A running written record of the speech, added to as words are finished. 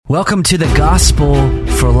Welcome to the Gospel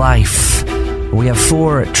for Life. We have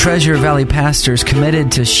 4 Treasure Valley pastors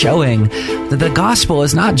committed to showing that the gospel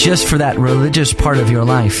is not just for that religious part of your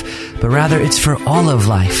life, but rather it's for all of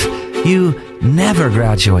life. You never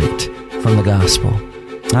graduate from the gospel.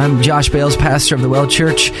 I'm Josh Bales, pastor of the Well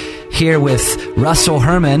Church, here with Russell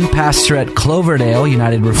Herman, pastor at Cloverdale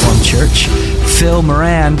United Reformed Church, Phil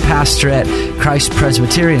Moran, pastor at Christ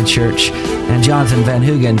Presbyterian Church, and Jonathan Van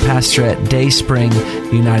Hoogen, pastor at Dayspring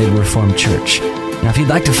United Reformed Church. Now, if you'd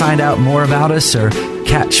like to find out more about us or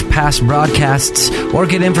catch past broadcasts or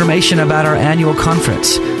get information about our annual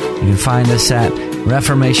conference, you can find us at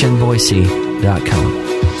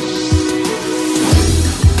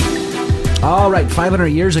reformationboise.com. All right, 500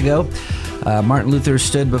 years ago, Martin Luther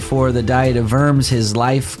stood before the Diet of Worms, his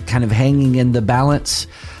life kind of hanging in the balance,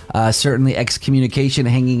 certainly excommunication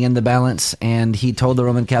hanging in the balance, and he told the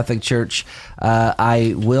Roman Catholic Church,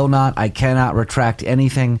 I cannot retract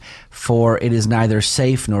anything, for it is neither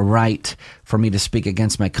safe nor right for me to speak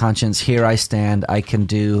against my conscience. Here I stand, I can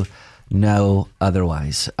do no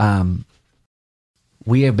otherwise.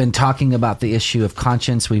 We have been talking about the issue of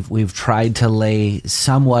conscience. We've tried to lay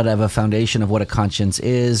somewhat of a foundation of what a conscience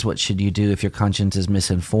is. What should you do if your conscience is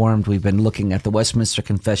misinformed? We've been looking at the Westminster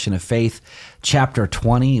Confession of Faith, chapter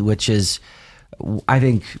 20, which is, I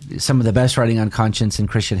think, some of the best writing on conscience in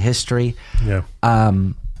Christian history. Yeah.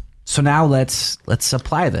 So now let's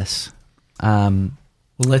apply this.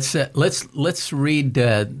 Let's read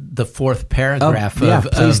the fourth paragraph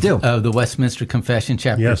of the Westminster Confession,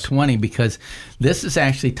 chapter 20, because this is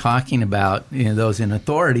actually talking about those in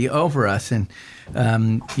authority over us, and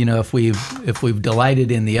if we've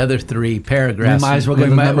delighted in the other 3 paragraphs, we might as well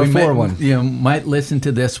get the number 4 one. Might listen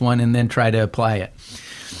to this one and then try to apply it.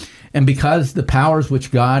 And because the powers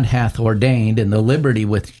which God hath ordained and the liberty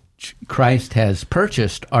which Christ has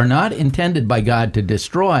purchased are not intended by God to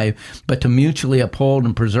destroy, but to mutually uphold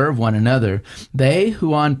and preserve one another, they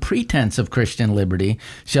who on pretense of Christian liberty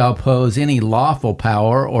shall oppose any lawful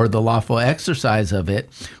power or the lawful exercise of it,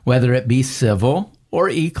 whether it be civil or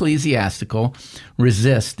ecclesiastical,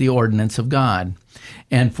 resist the ordinance of God.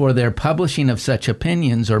 And for their publishing of such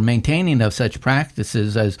opinions or maintaining of such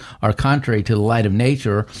practices as are contrary to the light of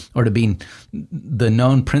nature or to be the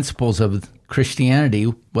known principles of Christianity,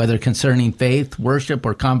 whether concerning faith, worship,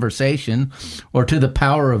 or conversation, or to the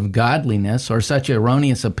power of godliness, or such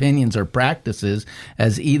erroneous opinions or practices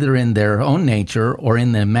as either in their own nature or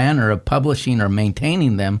in the manner of publishing or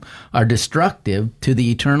maintaining them are destructive to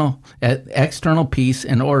the external peace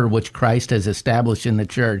and order which Christ has established in the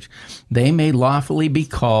church, they may lawfully be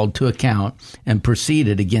called to account and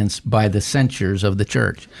proceeded against by the censures of the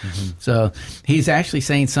church. Mm-hmm. So he's actually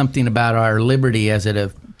saying something about our liberty as it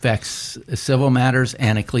affects civil matters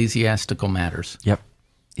and ecclesiastical matters. Yep,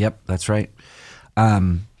 that's right.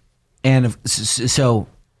 And so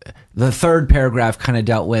the third paragraph kind of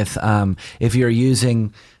dealt with if you're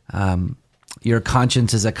using your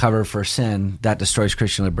conscience as a cover for sin, that destroys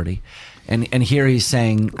Christian liberty. And here he's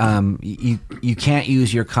saying you can't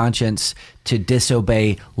use your conscience to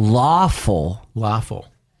disobey lawful.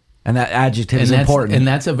 And that adjective is important. And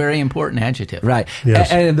that's a very important adjective. Right.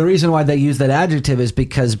 Yes. And the reason why they use that adjective is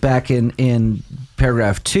because back in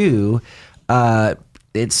paragraph 2,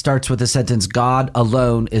 it starts with the sentence, God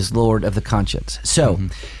alone is Lord of the conscience. So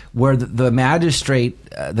where the magistrate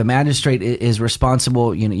is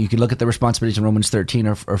responsible, you can look at the responsibilities in Romans 13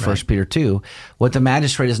 or 1 Peter 2. What the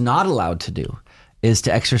magistrate is not allowed to do is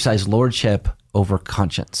to exercise lordship over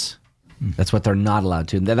conscience. That's what they're not allowed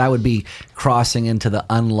to. That would be crossing into the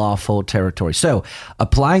unlawful territory. So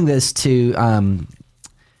applying this to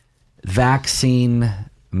vaccine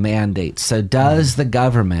mandates. So does the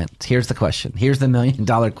government, here's the question, here's the $1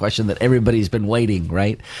 million question that everybody's been waiting,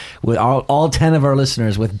 right? With all 10 of our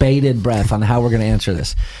listeners with bated breath on how we're going to answer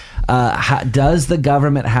this. Does the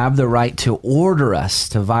government have the right to order us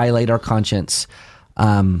to violate our conscience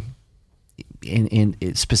in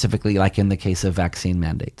specifically like in the case of vaccine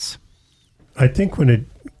mandates? I think when it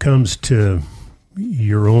comes to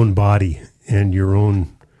your own body and your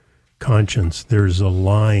own conscience, there's a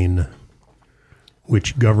line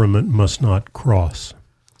which government must not cross.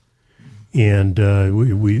 And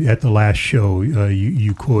we at the last show,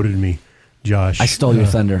 you quoted me, Josh. I stole your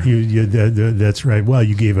thunder. That's right. Well,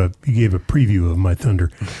 you gave a preview of my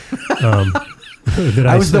thunder.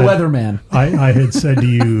 I was the weatherman. I had said to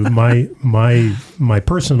you, my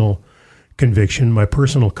personal conviction, my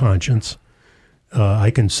personal conscience.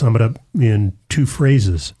 I can sum it up in 2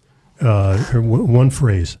 phrases, or one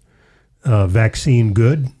phrase: vaccine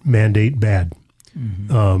good, mandate bad.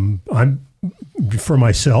 Mm-hmm. For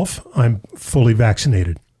myself, I'm fully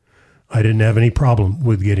vaccinated. I didn't have any problem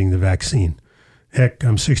with getting the vaccine. Heck,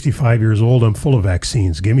 I'm 65 years old. I'm full of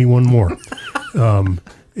vaccines. Give me one more.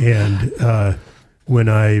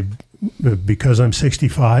 Because I'm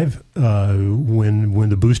 65, when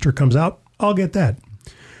the booster comes out, I'll get that.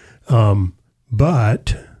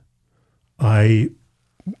 But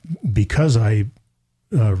because I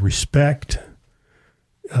respect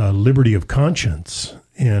liberty of conscience,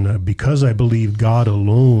 and because I believe God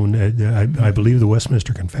alone, I believe the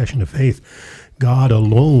Westminster Confession of Faith, God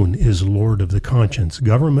alone is Lord of the conscience.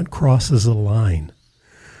 Government crosses a line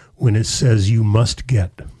when it says you must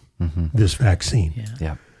get this vaccine.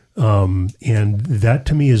 Yeah. And that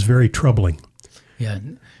to me is very troubling. Yeah,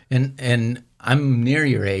 and I'm near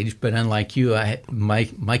your age, but unlike you,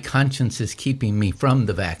 my conscience is keeping me from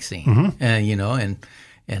the vaccine. And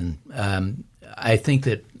I think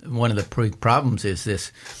that one of the problems is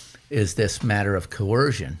this matter of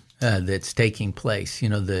coercion that's taking place.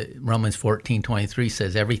 The Romans 14:23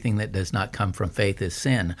 says everything that does not come from faith is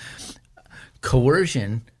sin.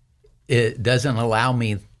 Coercion, it doesn't allow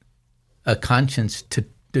me a conscience to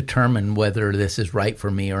determine whether this is right for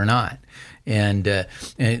me or not. And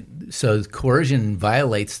so coercion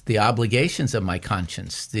violates the obligations of my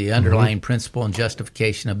conscience. The underlying principle and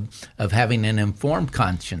justification of having an informed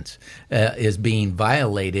conscience is being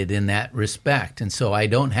violated in that respect. And so I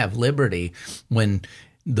don't have liberty when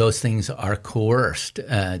those things are coerced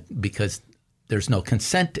because there's no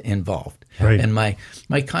consent involved. Right. And my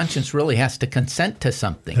conscience really has to consent to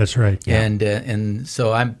something. That's right. Yeah. And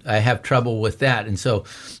so I have trouble with that. And so,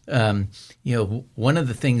 one of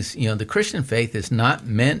the things, the Christian faith is not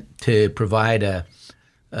meant to provide a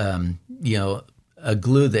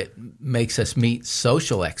glue that makes us meet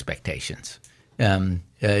social expectations.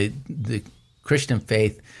 The Christian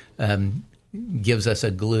faith gives us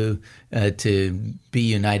a glue to be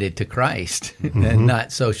united to Christ, and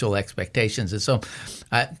not social expectations. And so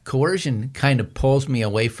coercion kind of pulls me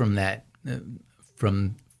away from that,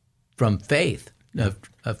 from faith,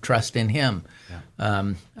 of trust in Him.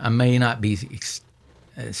 Yeah. I may not be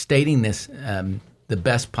stating this the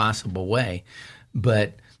best possible way,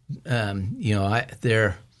 but I'm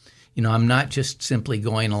not just simply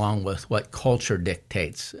going along with what culture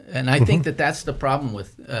dictates. And I think that that's the problem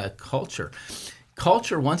with culture.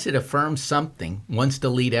 Culture, once it affirms something, wants to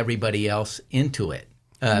lead everybody else into it.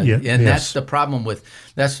 That's the problem with,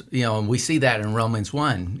 and we see that in Romans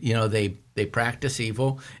 1. They practice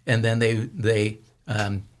evil, and then they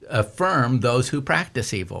affirm those who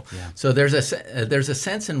practice evil. Yeah. So there's a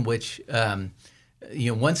sense in which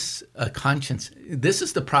once a conscience, this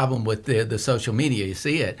is the problem with the social media. You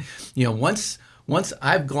see it. Once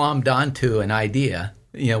I've glommed onto an idea,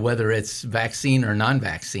 whether it's vaccine or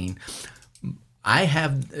non-vaccine, I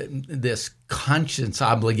have this conscience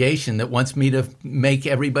obligation that wants me to make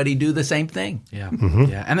everybody do the same thing. Yeah,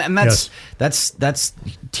 yeah, and that's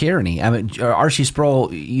tyranny. I mean, R.C.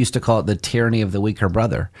 Sproul used to call it the tyranny of the weaker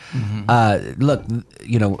brother. Look,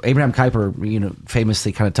 Abraham Kuyper,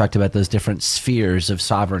 famously kind of talked about those different spheres of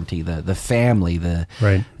sovereignty: the family,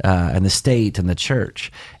 and the state and the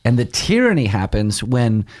church. And the tyranny happens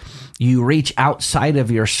when you reach outside of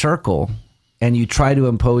your circle and you try to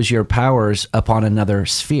impose your powers upon another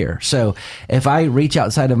sphere. So if I reach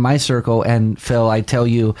outside of my circle and, Phil, I tell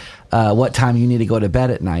you what time you need to go to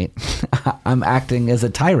bed at night, I'm acting as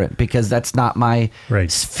a tyrant because that's not my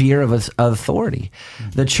sphere of authority.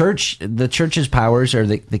 The church's powers are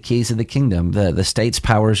the keys of the kingdom. The state's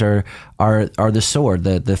powers are the sword.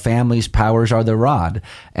 The family's powers are the rod.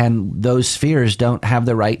 And those spheres don't have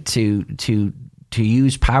the right to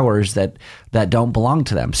use powers that don't belong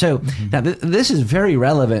to them. So now this is very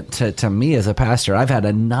relevant to me as a pastor. I've had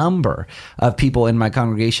a number of people in my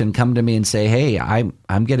congregation come to me and say, "Hey,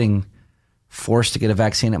 I'm getting forced to get a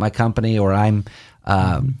vaccine at my company, or I'm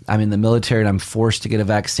in the military and I'm forced to get a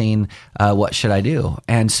vaccine. What should I do?"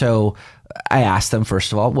 And so I asked them,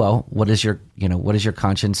 first of all, well, what does your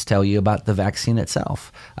conscience tell you about the vaccine itself?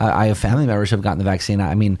 I have family members who have gotten the vaccine.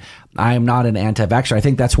 I mean, I am not an anti-vaxxer. I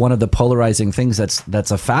think that's one of the polarizing things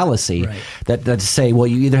that's a fallacy, that say, well,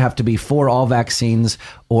 you either have to be for all vaccines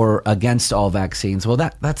or against all vaccines. Well,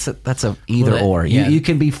 that's a either or. Yeah. You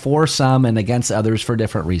can be for some and against others for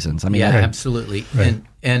different reasons. I mean, absolutely. Right.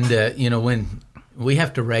 And when we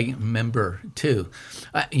have to remember too,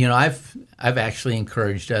 I've actually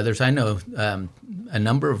encouraged others. I know a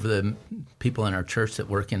number of the people in our church that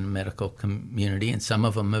work in the medical community, and some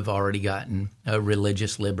of them have already gotten a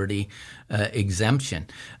religious liberty exemption.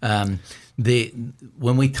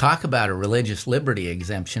 When we talk about a religious liberty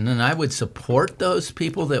exemption, and I would support those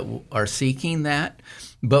people that are seeking that,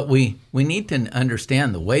 but we need to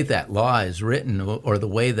understand the way that law is written, or the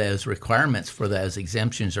way those requirements for those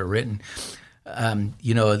exemptions are written.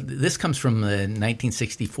 This comes from the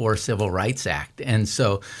 1964 Civil Rights Act, and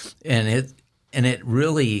it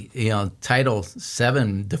really, Title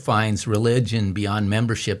VII defines religion beyond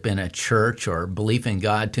membership in a church or belief in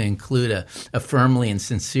God to include a firmly and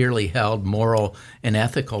sincerely held moral and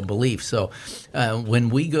ethical belief. So when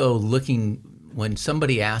we go when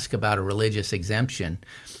somebody asks about a religious exemption,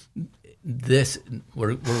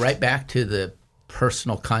 we're right back to the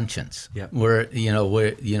personal conscience. Yep. Where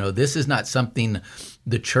this is not something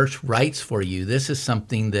the church writes for you. This is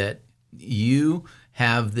something that you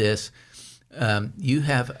have this. You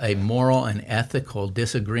have a moral and ethical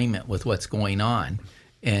disagreement with what's going on,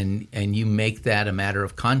 and you make that a matter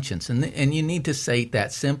of conscience, and you need to say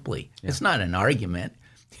that simply. Yeah. It's not an argument.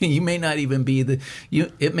 You may not even be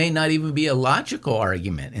it may not even be a logical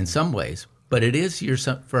argument in some ways, but it is your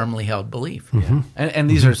firmly held belief. Mm-hmm. Yeah. And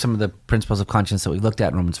these are some of the principles of conscience that we looked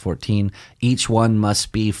at in Romans 14. Each one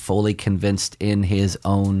must be fully convinced in his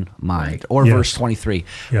own mind. Right. Or verse 23,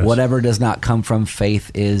 whatever does not come from faith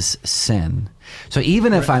is sin. So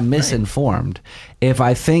even if I'm misinformed, if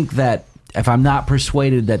I think that, if I'm not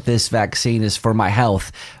persuaded that this vaccine is for my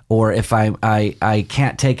health, or if I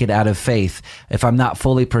can't take it out of faith, if I'm not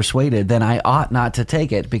fully persuaded, then I ought not to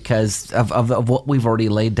take it because of what we've already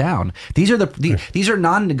laid down. These are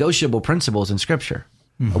non-negotiable principles in Scripture.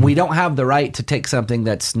 Mm-hmm. We don't have the right to take something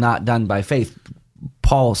that's not done by faith.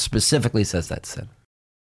 Paul specifically says that's sin.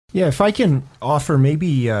 Yeah, if I can offer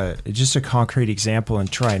maybe just a concrete example and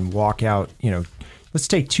try and walk out, let's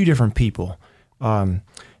take two different people.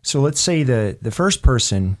 So let's say the first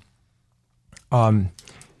person,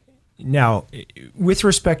 now, with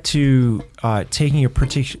respect to taking a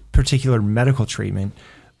particular medical treatment,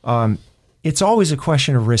 it's always a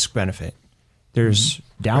question of risk-benefit. There's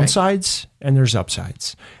downsides and there's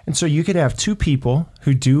upsides. And so you could have two people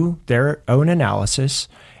who do their own analysis,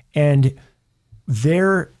 and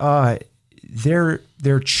their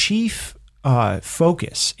chief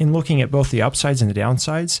focus in looking at both the upsides and the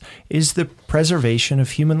downsides is the preservation of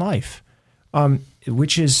human life,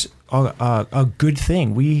 which is a good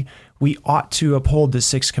thing. We ought to uphold the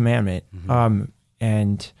sixth commandment,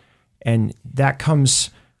 and that comes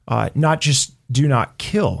not just do not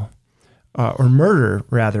kill or murder,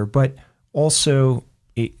 rather, but also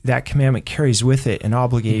that commandment carries with it an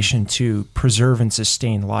obligation to preserve and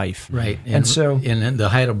sustain life. Right, and so in the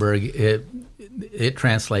Heidelberg, it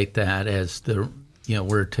translates that as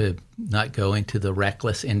we're to not go into the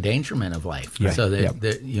reckless endangerment of life. Right. So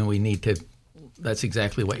that we need to. That's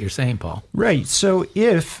exactly what you're saying, Paul. Right. So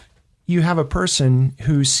if you have a person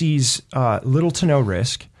who sees little to no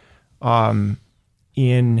risk with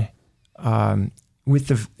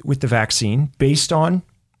the vaccine based on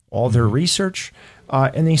all their research,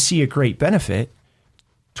 and they see a great benefit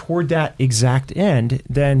toward that exact end,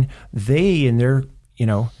 then they, in their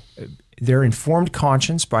informed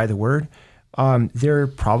conscience by the word, they're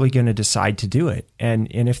probably going to decide to do it. And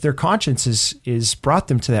if their conscience is brought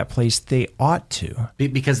them to that place, they ought to.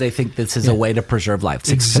 Because they think this is a way to preserve life.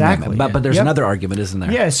 Exactly. But there's another argument, isn't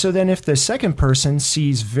there? Yeah, so then if the second person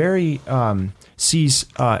sees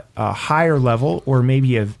a higher level or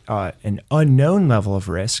maybe an unknown level of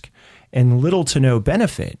risk and little to no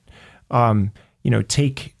benefit, I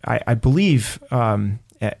believe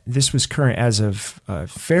this was current as of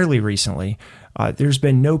fairly recently. There's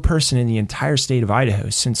been no person in the entire state of Idaho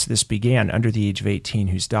since this began under the age of 18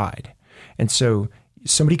 who's died. And so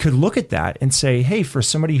somebody could look at that and say, hey, for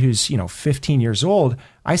somebody who's 15 years old,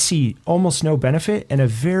 I see almost no benefit and a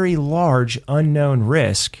very large unknown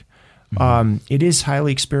risk. It is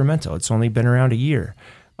highly experimental. It's only been around a year.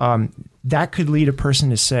 That could lead a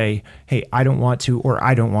person to say, hey, I don't want to, or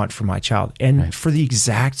I don't want for my child. And for the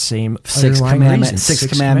exact same underlying reason. Sixth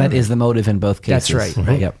commandment is the motive in both cases. That's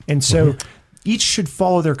right. Yep. And so each should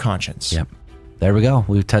follow their conscience. Yep. There we go.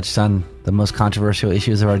 We've touched on the most controversial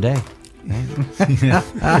issues of our day. And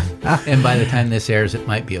by the time this airs, it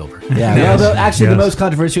might be over. Yeah. Well, actually, the most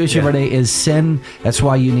controversial issue of our day is sin. That's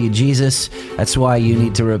why you need Jesus. That's why you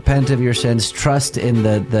need to repent of your sins, trust in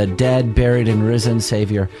the dead, buried, and risen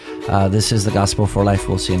Savior. This is the Gospel for Life.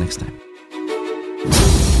 We'll see you next time.